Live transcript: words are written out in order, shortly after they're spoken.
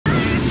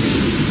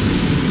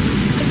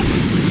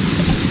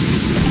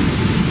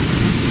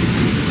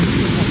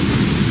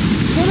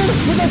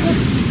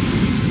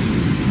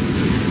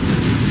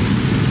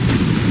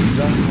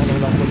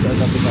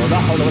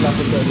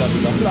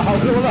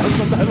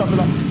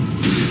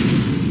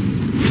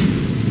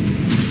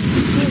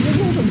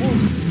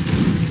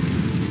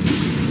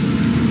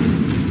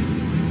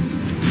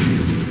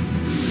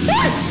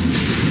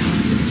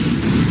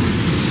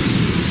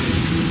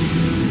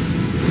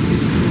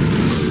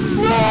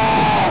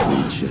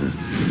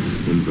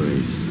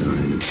Embrace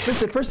thine.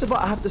 Listen, first of all,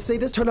 I have to say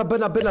this. Turn up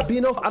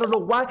Benabino. I don't know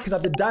why, because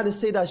I've been dying to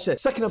say that shit.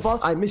 Second of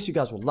all, I miss you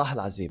guys. Wallah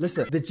al-azim.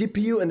 Listen, the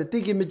GPU and the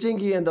thingy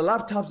majingy and the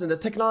laptops and the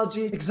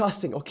technology,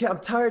 exhausting. Okay, I'm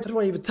tired. I don't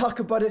want to even talk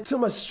about it. Too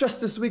much stress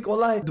this week.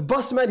 Wallahi. The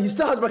boss man, he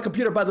still has my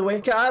computer, by the way.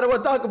 Okay, I don't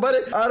want to talk about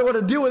it. I don't want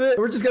to deal with it.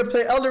 We're just gonna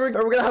play Elden Ring,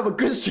 and we're gonna have a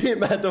good stream,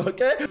 man.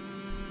 Okay?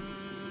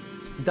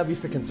 W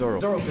freaking Zoro.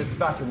 Zoro is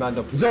back, man.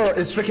 Zoro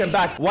is freaking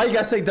back. Why you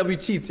guys say W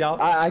cheats, y'all?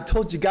 I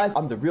told you guys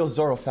I'm the real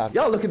Zoro fam.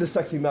 Y'all look at this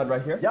sexy man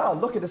right here. Y'all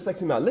look at this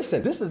sexy man.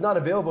 Listen, this is not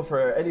available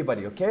for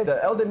anybody, okay?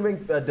 The Elden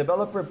Ring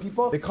developer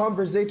people, they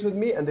conversate with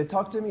me and they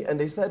talk to me and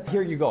they said,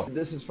 here you go.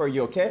 This is for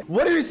you, okay?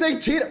 What do you say,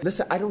 cheat?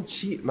 Listen, I don't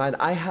cheat, man.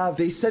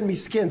 They send me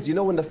skins. You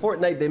know when the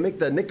Fortnite, they make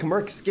the Nick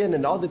Merc skin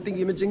and all the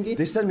thingy majingy?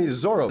 They send me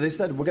Zoro. They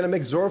said, we're gonna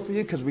make Zoro for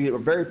you because we are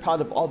very proud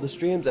of all the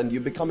streams and you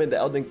becoming the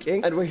Elden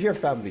King. And we're here,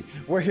 family.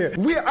 We're here.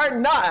 We are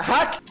not a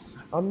hack.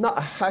 I'm not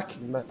a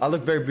hacking man. I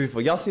look very beautiful.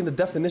 Y'all seen the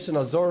definition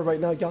of Zoro right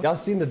now, y'all? Y'all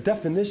seen the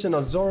definition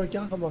of Zoro,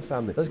 y'all? Come on,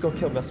 family. Let's go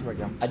kill Messmer,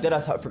 y'all. I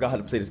forgot how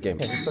to play this game.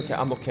 It's okay,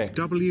 I'm okay.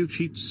 W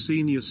cheats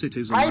senior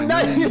citizen. I'm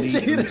not a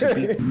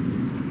cheater.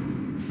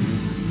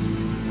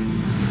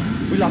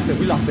 We locked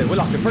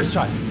in. First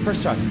try.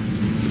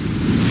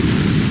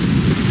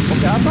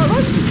 Okay, I'm not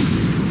rusty.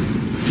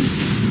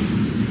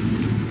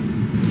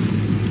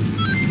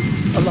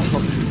 Allah.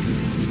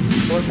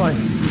 We're fine.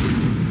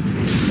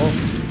 Oh,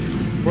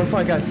 we're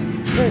fine, guys.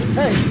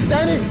 Hey,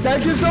 Danny,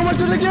 thank you so much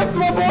for the gift,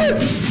 my boy.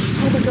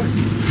 Oh my God.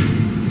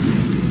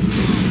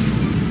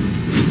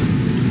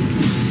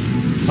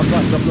 I'm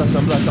blessed.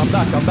 I'm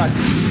back.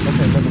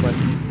 Okay, never mind.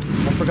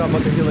 I forgot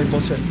about the healing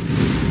bullshit.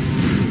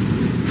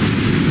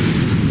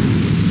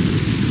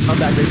 I'm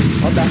back, baby.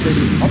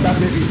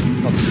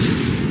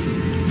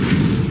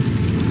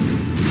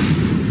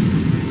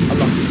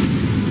 Allah.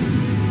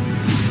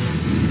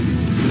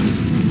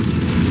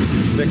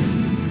 Vic.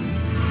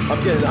 I'm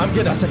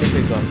getting that second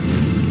phase now.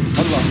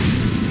 Allah.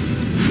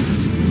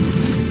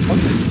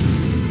 Okay.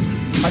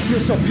 I feel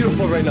so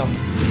beautiful right now.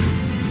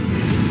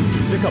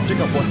 Pick up,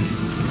 boy.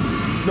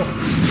 No.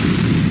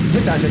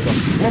 Hit that nigga.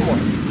 One more.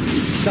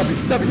 W.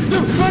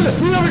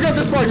 We never got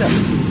this far yet.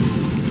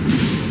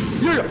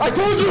 I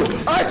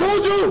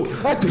told you.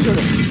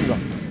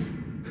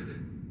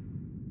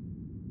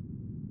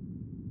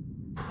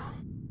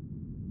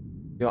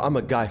 Yo, I'm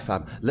a guy,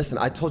 fam. Listen,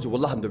 I told you,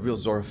 wallah, I'm the real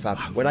Zoro, fam.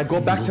 When I go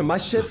back to my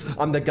shit,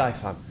 I'm the guy,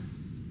 fam.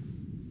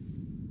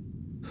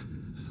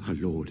 Our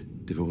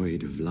Lord,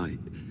 devoid of light.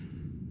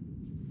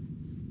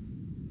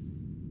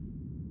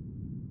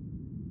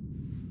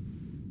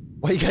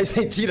 Why you guys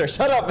ain't cheater?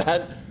 Shut up,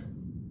 man.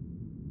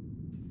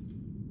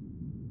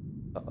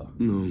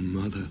 No,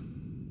 mother.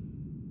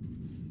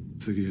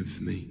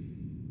 Forgive me.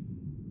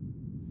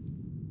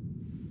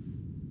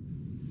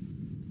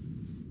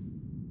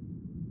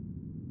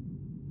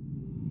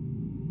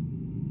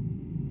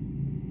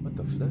 What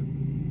the flip?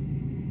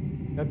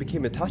 I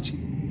became Itachi.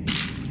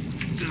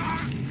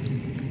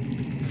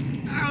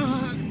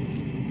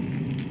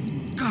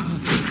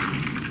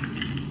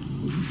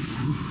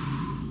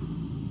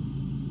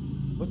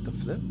 What the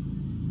flip?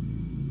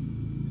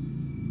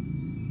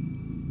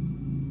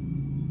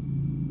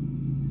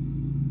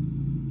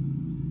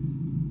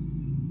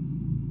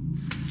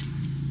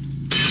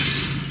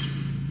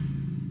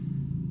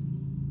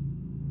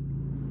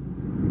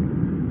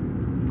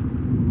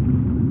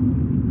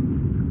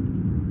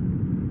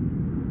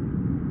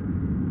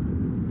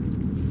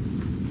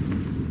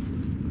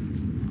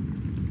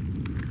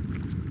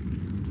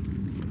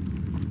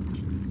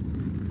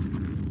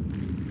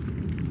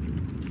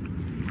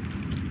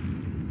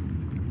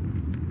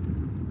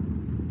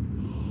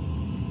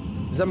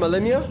 Is that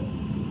Millennia?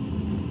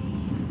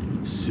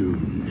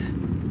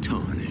 Soon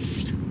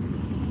tarnished.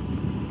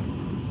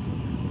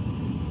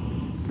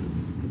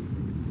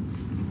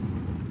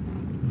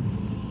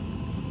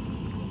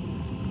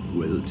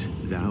 Wilt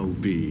thou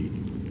be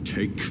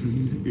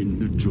taken in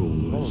the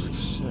jaws Holy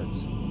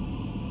shit.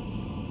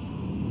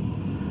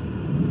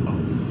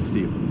 of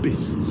the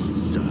abyssal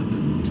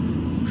serpent,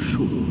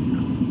 shorn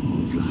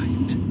of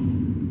light?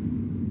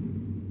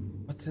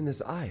 What's in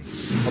his eye?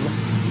 Allah.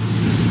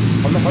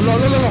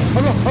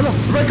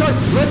 Red card!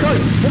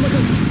 Oh my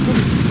God!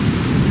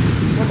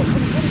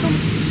 Come.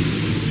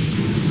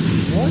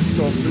 What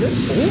the flip?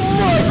 Oh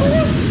my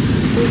God!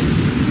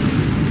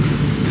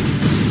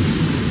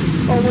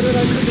 Oh, what did I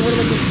do? What am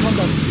I doing? Calm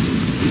down.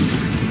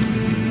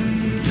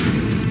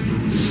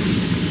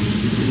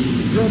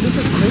 Yo, this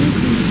is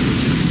crazy.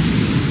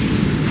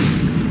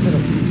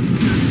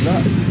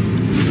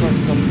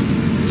 Come.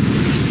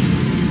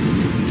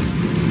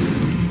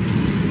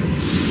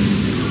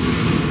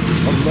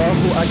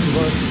 Allahu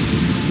Akbar.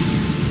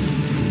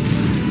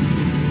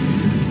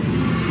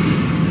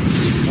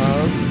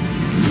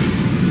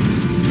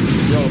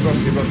 Yo,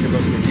 broski.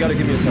 You gotta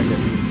give me a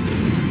second.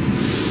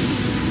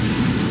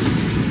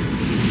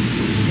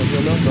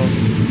 No.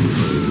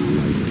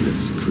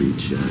 Lifeless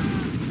creature,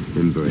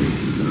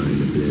 embrace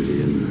thine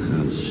oblivion,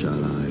 as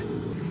shall I.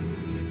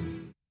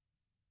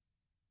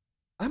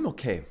 I'm okay.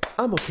 okay.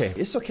 I'm okay.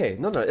 It's okay.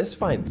 No, it's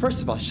fine.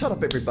 First of all, shut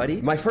up,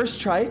 everybody. My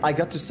first try, I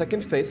got to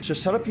second faith.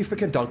 Just shut up, you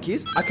freaking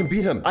donkeys. I can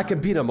beat him. I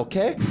can beat him,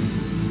 okay?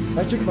 Did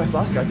I drink my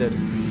flask? I did.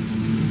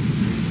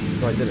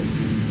 No, I didn't.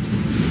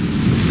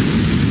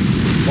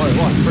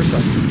 One. First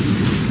try.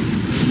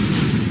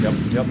 Yep.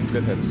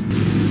 Good hits.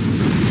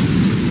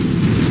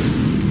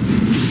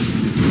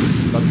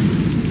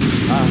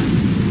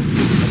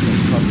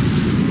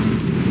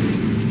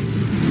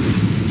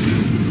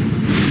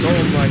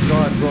 Oh my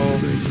god, bro.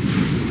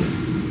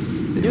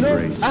 You know,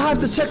 I have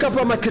to check up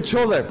on my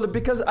controller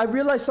because I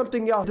realized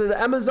something, y'all. The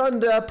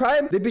Amazon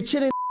Prime, they be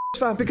cheating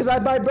fam, because I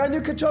buy a brand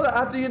new controller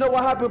after you know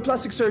what happened with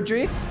plastic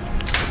surgery.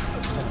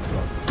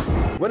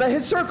 When I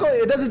hit circle,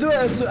 it doesn't do it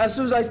as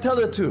soon as I tell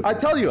it to. I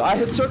tell you, I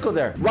hit circle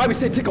there. Why we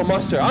say tickle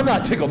monster? I'm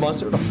not a tickle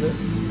monster.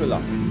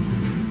 Bismillah.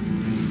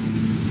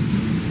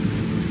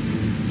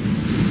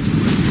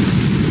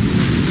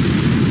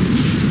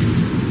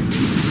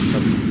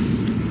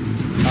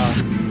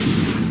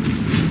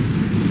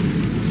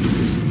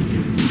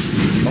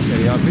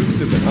 Okay, yeah, I'm being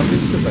stupid.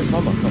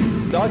 Come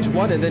on. Dodge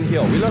one and then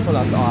heal. We learn for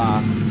last.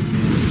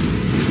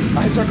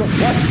 I hit circle.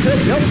 What?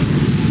 Yep.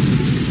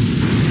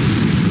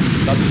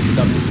 W.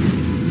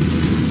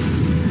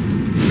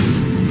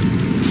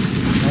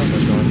 Oh my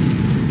god.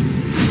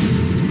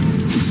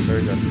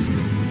 Very good.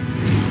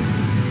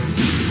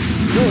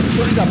 No,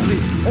 look at that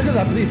bleed. Look at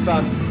that bleed,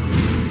 fam.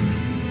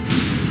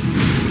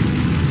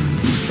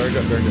 Very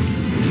good.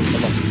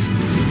 Come on.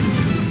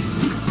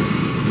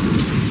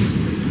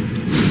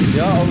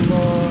 Ya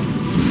Allah.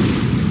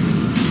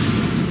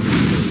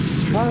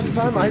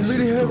 Fam, I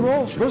literally hit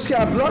roll. Broski,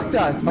 I blocked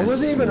that. I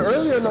wasn't even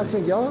early or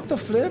nothing, y'all. What the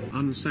flip?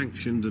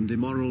 Unsanctioned and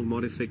immoral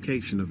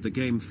modification of the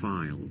game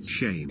files.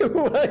 Shame.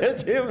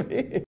 What do you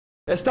mean?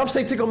 Stop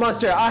saying tickle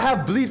monster. I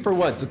have bleed for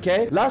once,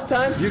 okay? Last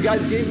time, you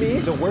guys gave me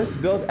the worst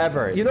build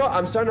ever. You know,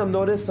 I'm starting to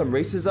notice some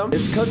racism.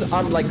 It's because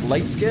I'm like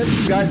light skinned.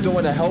 You guys don't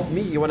want to help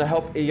me. You want to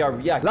help AR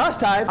react. Last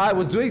time, I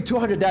was doing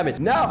 200 damage.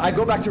 Now, I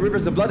go back to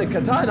Rivers of Blood and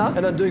Katana,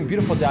 and I'm doing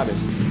beautiful damage.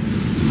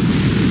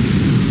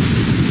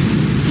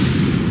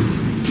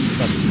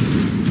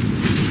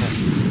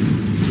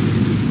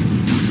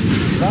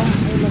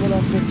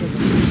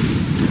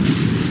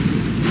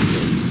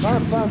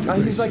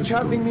 He's like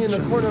trapping me in the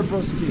corner,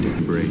 broski.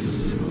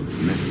 Embrace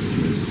of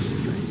Messmer's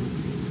flame.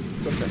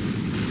 It's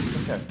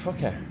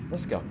okay.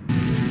 Let's go.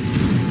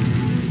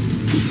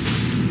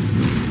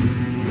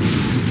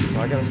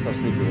 Oh, I gotta stop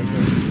sneaking in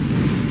here.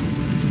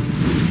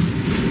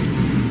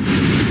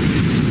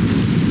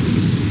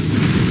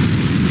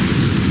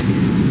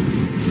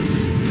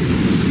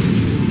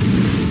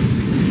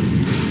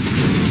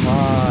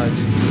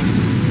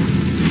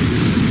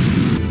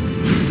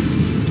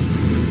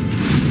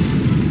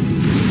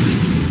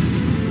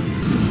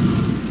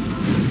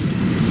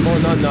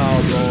 No,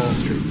 bro.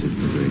 Straighted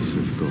the race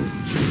of gold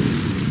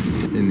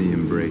in the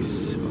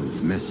embrace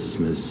of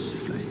Messmer's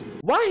flame.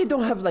 Why he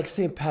don't have like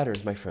same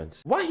patterns, my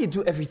friends? Why he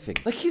do everything?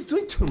 Like he's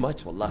doing too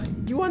much, wallahi.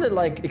 You wanna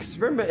like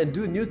experiment and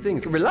do new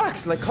things.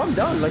 Relax, like calm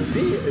down, like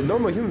be a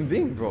normal human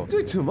being, bro.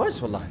 Doing too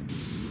much, wallahi.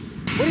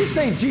 What are you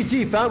saying,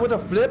 GG, fam? With a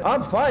flip?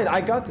 I'm fine,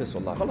 I got this,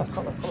 wallahi.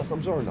 Khalas,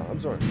 I'm Zoro now, I'm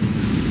Zoro.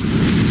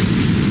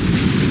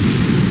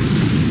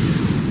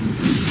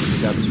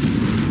 Damage.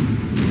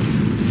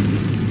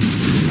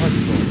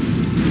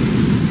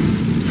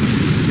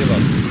 Give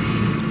up.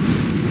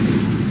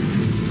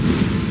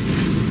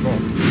 Go.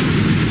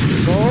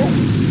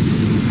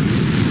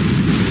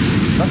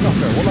 That's not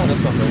fair. Wallah,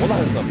 that's not fair.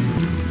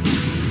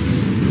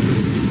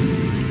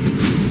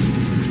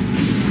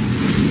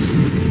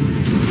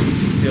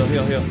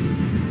 Heal.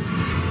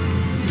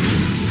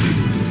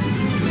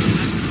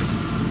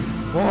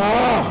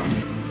 Oh!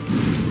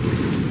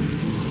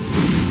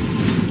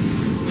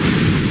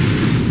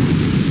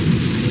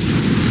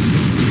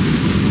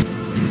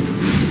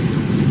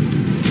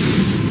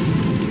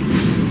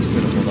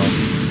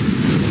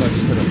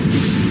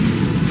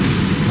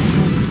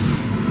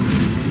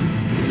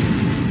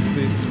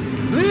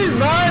 Please,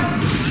 man!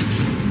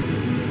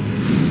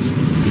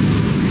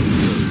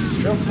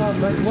 Yo, fam,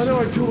 man, what do I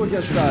do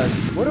against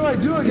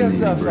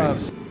that? Fam?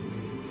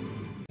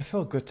 I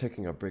felt good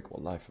taking a break,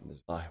 wallahi, from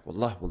this.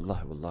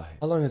 Wallahi.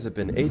 How long has it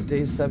been? 8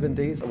 days, 7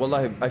 days?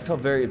 Wallahi, I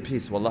felt very at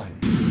peace, wallahi.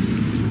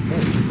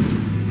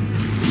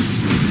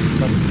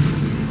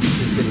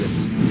 These idiots.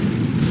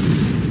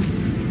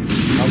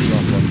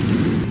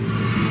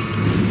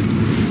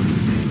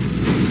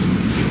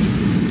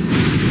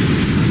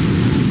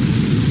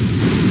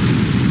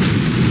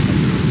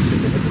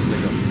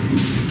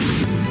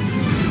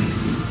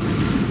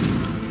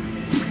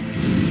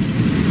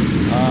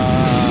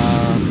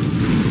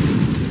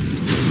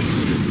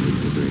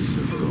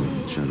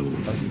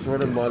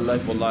 My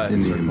life, wallahi, in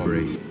the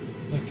embrace.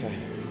 Okay.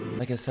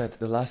 Like I said,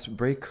 the last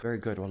break, very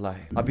good,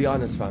 wallahi. I'll be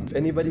honest, fam. If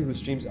anybody who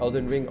streams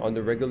Elden Ring on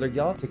the regular,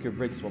 y'all, take your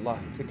breaks,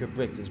 wallahi. Take your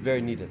breaks. It's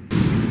very needed.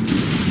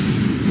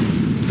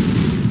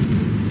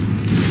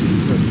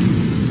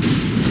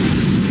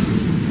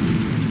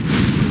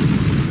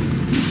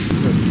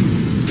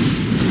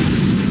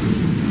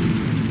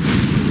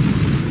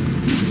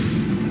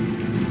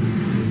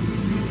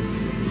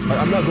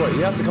 worry.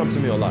 He has to come to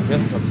me a lot. He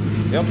has to come to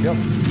me. Yep. Yo.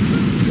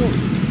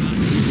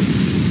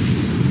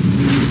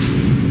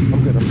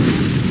 I'm good.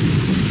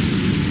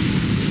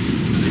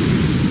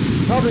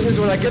 Problem is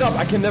when I get up,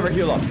 I can never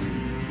heal up.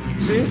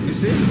 See? You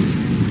see?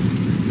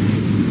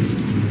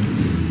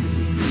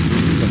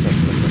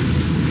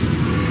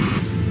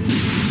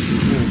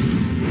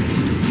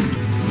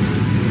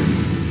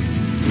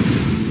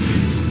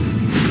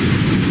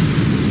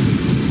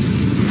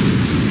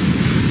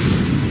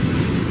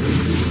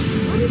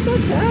 Why is that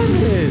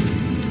damage?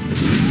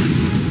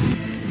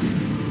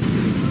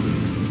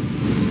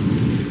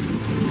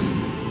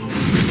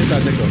 Hit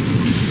that nigga.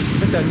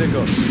 Hit that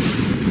nigga.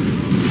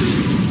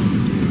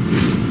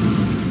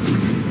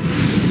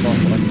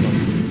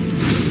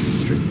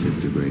 Restricted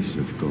the grace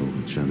of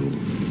gold channel.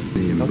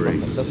 The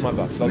embrace. That's my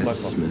bad. That's my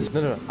fault. Messmer's.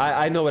 No.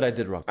 I know what I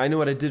did wrong. I know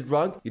what I did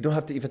wrong. You don't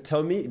have to even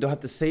tell me. You don't have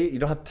to say it. You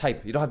don't have to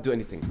type. You don't have to do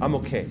anything. I'm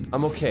okay.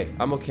 I'm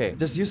okay.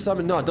 Just use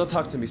something. No, don't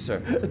talk to me, sir.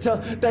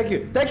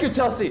 Thank you,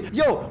 Chelsea.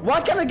 Yo,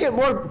 why can't I get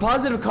more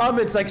positive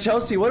comments like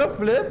Chelsea? What a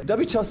flip.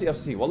 W Chelsea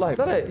FC. Wallahi.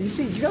 You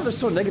see, you guys are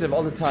so negative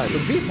all the time. So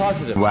be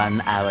positive.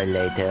 1 hour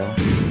later.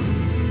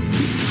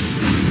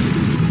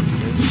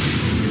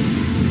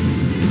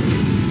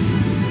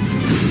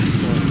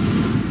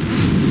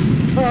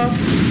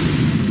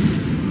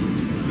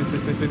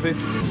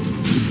 Please.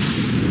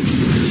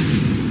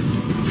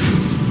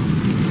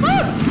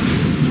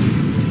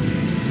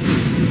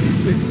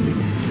 Please.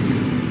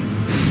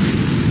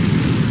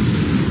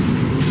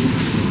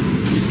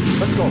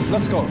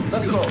 Let's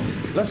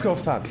go,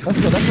 fam.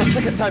 Let's go. That's my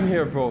second time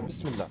here, bro.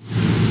 Bismillah.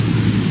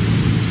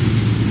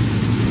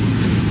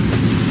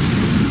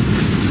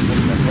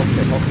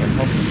 Okay.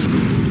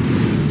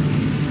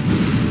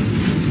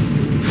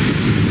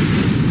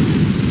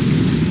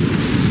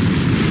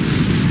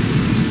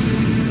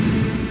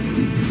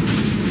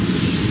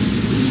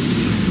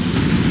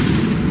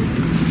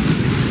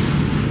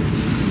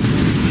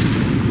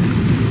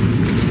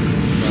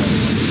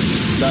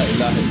 La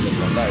ilaha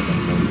illallah.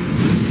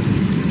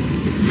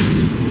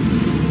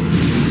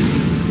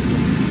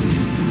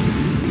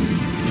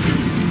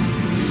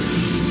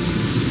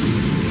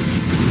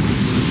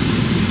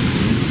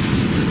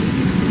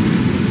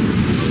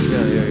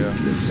 Yeah.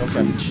 This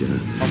creature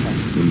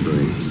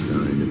embrace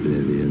thine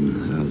oblivion,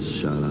 as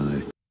shall I.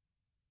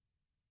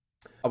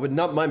 I would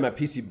not mind my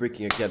PC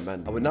breaking again,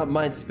 man. I would not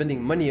mind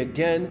spending money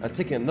again and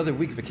taking another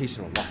week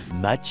vacation on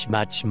life.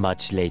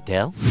 Much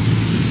later.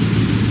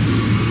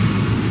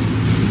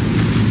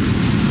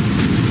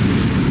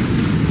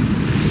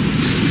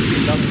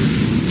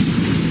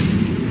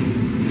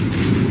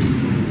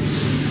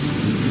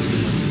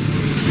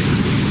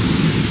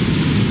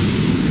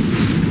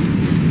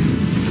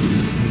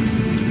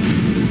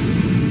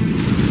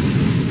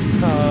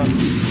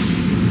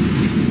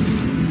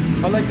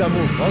 I like that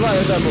move. I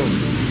like that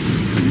move.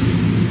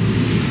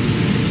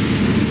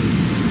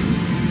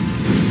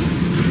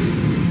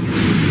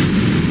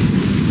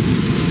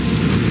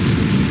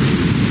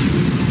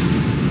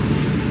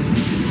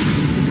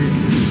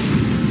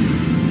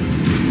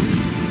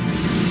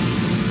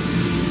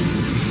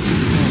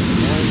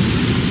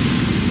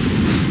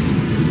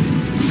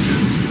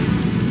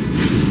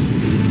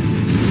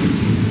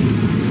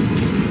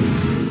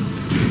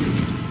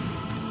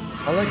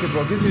 I like it,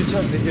 bro. Gives you a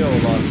chance to heal a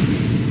lot.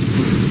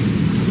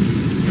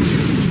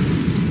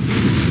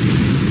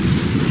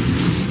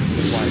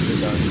 Why is it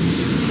done?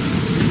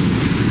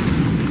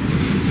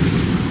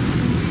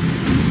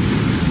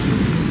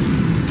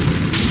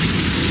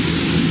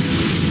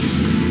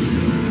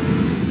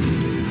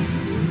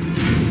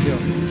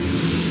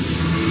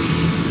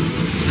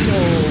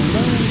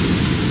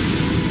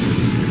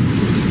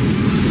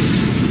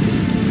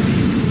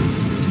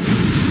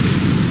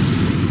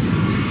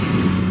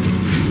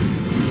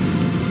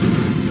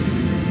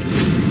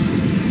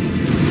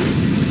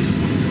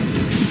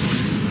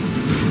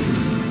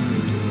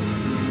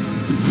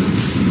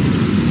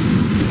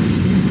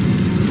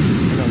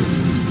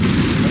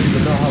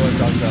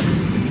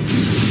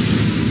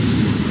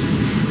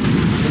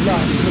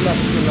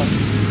 Bismillah.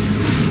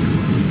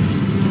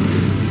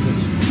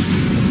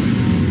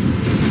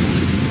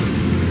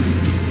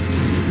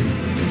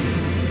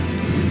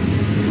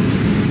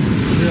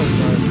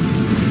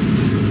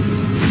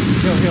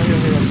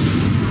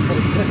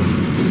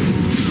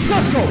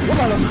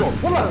 Let's go.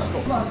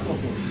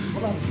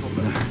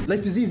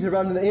 Life is easy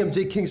around the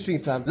AMJ King stream,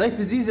 fam. Life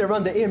is easy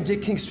around the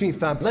AMJ King stream,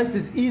 fam. Life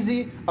is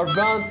easy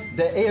around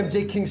the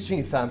AMJ King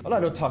stream, fam.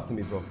 Allah, don't talk to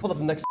me, bro. Pull up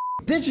the next.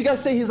 Didn't you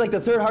guys say he's like the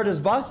third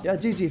hardest boss? Yeah,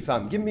 GG,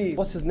 fam. Give me,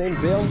 what's his name?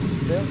 Bale?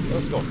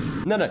 Let's go.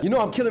 No. You know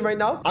what I'm killing right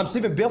now? I'm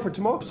saving Bale for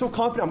tomorrow. I'm so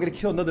confident I'm gonna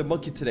kill another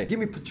monkey today. Give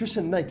me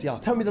Patricia Knight, y'all.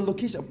 Tell me the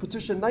location of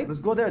Patricia Knight. Let's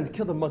go there and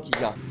kill the monkey,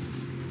 y'all.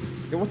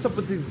 Yo, what's up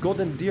with these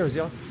golden deers,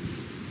 y'all?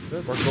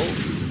 Good, or gold?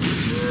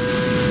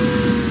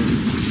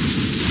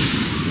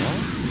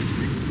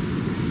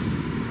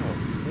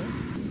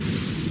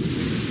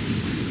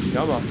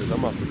 Yeah, I'm off this.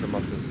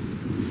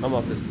 I'm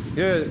off this.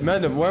 Yeah,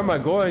 man, where am I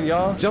going,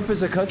 y'all? Jump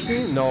is a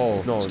cutscene?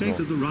 No, no, Stay no.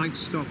 to the right,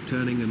 stop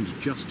turning, and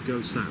just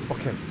go south.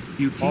 Okay.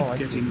 You keep I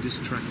getting see.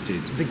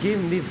 distracted. The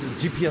game needs a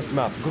GPS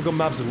map. Google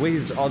Maps,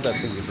 Waze, all that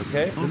thing is,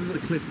 okay? Off the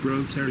cliff,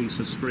 bro.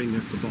 Teresa Spring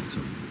at the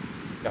bottom.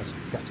 Gotcha,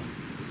 gotcha.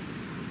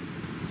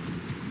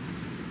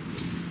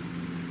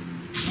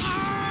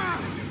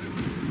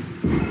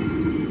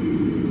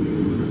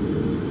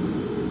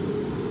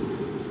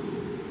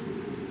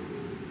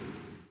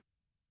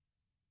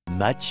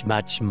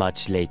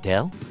 Much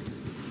later.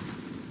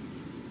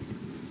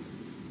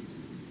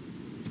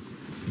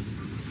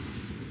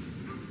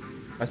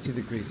 I see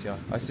the grease, yeah.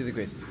 I see the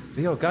grease.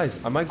 But yo, guys,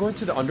 am I going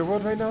to the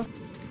underworld right now?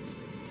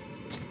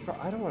 Bro,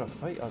 I don't want to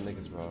fight on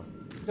niggas, bro.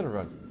 I'm gonna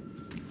run.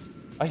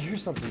 I hear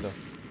something, though.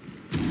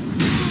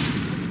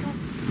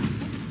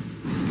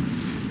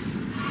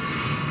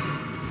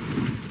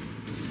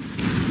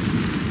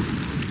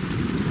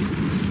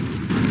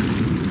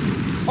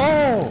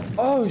 Oh!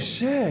 Oh,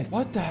 shit!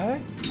 What the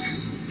heck?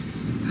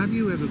 Have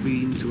you ever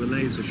been to a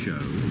laser show?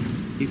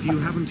 If you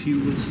haven't, you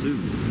will soon.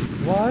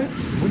 What?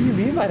 What do you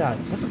mean by that?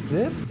 What the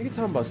flip? You can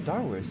tell them about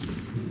Star Wars.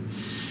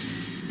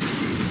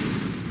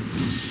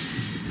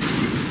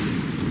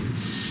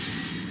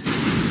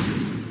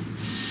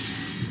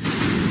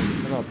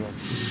 What up, bro?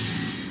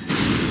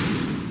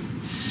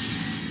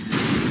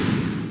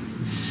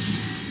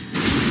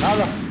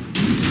 Allah!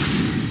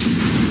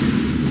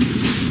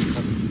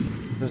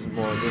 There's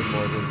more, there's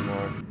more, there's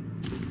more.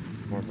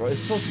 More, bro.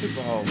 It's so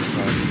stupid. Oh my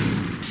god.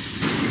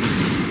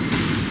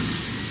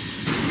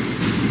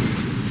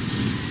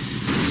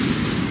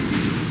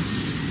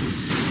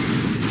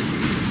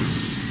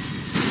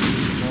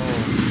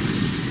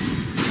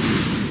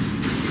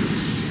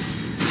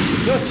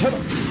 Yo, chill.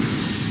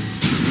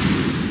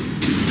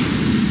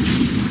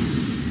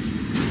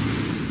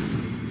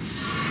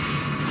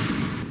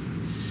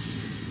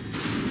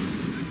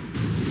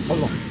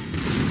 Hold on.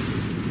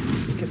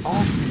 Get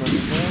off me, my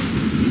nigga.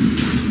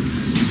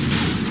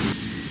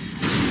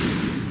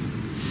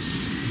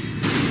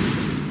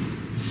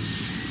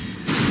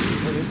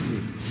 Where is he?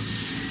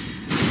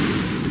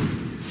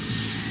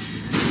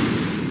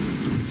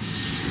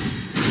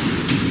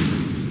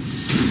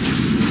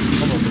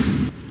 Come on.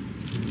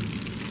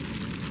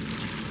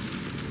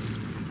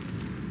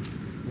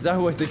 Is that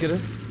who I think it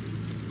is?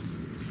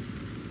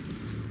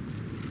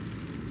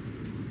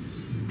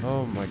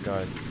 Oh my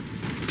god.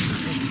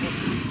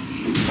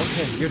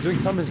 Okay, you're doing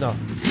summons now.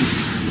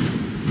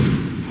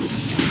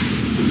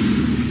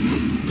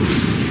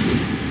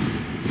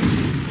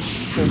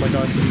 Oh my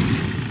god.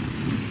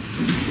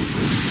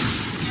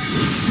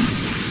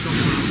 Stop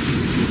asking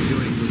if you're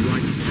doing the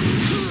right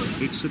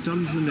thing. It's a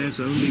dungeon, there's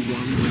only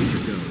one way to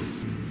go.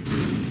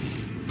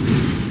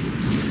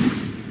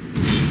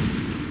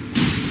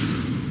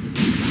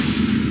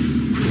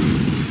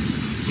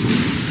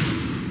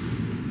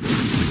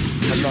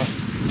 Allah.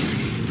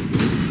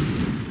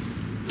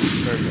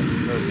 Very good,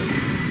 very good.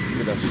 Give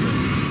me that shit.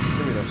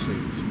 Give me that shit,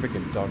 you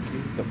freaking donkey.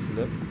 The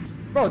flip.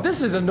 Bro,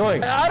 this is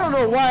annoying. I don't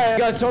know why you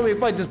guys told me to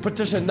fight this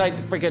Patricia Knight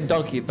freaking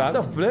donkey, fam.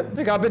 The flip?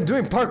 Nigga, I've been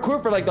doing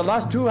parkour for like the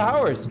last 2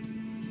 hours.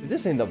 Dude,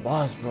 this ain't the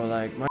boss, bro.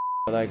 Like, my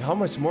like, how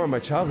much more am I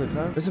traveling,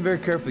 fam? Listen very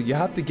carefully. You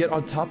have to get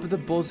on top of the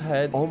bull's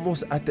head,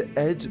 almost at the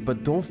edge,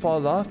 but don't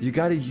fall off. You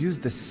gotta use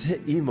the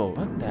sit emote.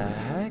 What the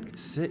heck?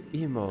 Sit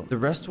emote. The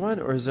rest one,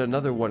 or is there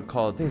another one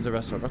called? I think it's the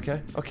rest one.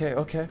 Okay, okay,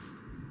 okay.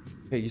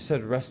 Okay, you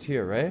said rest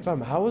here, right?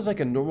 Fam, how is like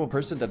a normal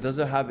person that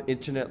doesn't have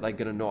internet like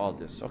gonna know all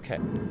this? Okay.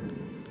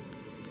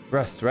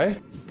 Rest,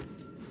 right?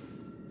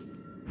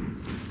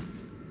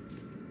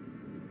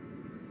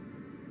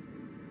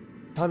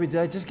 Tommy, did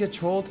I just get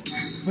trolled?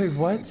 Wait,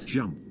 what?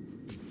 Jump.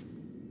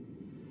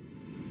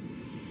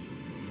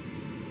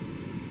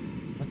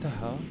 What the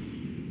hell?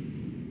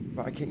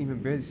 Bro, I can't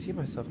even barely see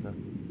myself now.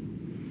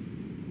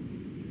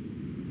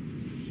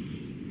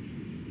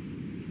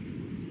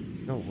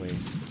 No way.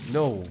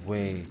 No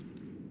way.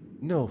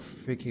 No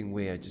freaking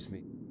way I just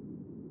made...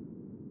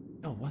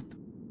 No, what the...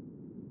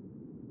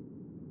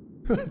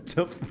 What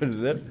the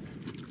flip?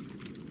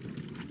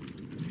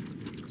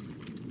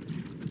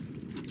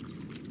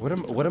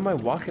 What am I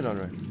walking on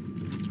right?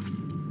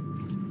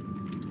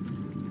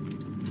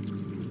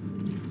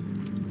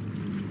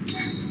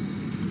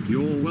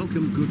 You're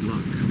welcome, good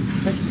luck.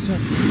 Thank you, sir.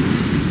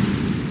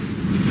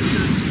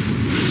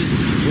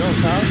 Yo,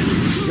 pal.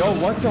 Yo,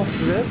 what the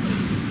flip?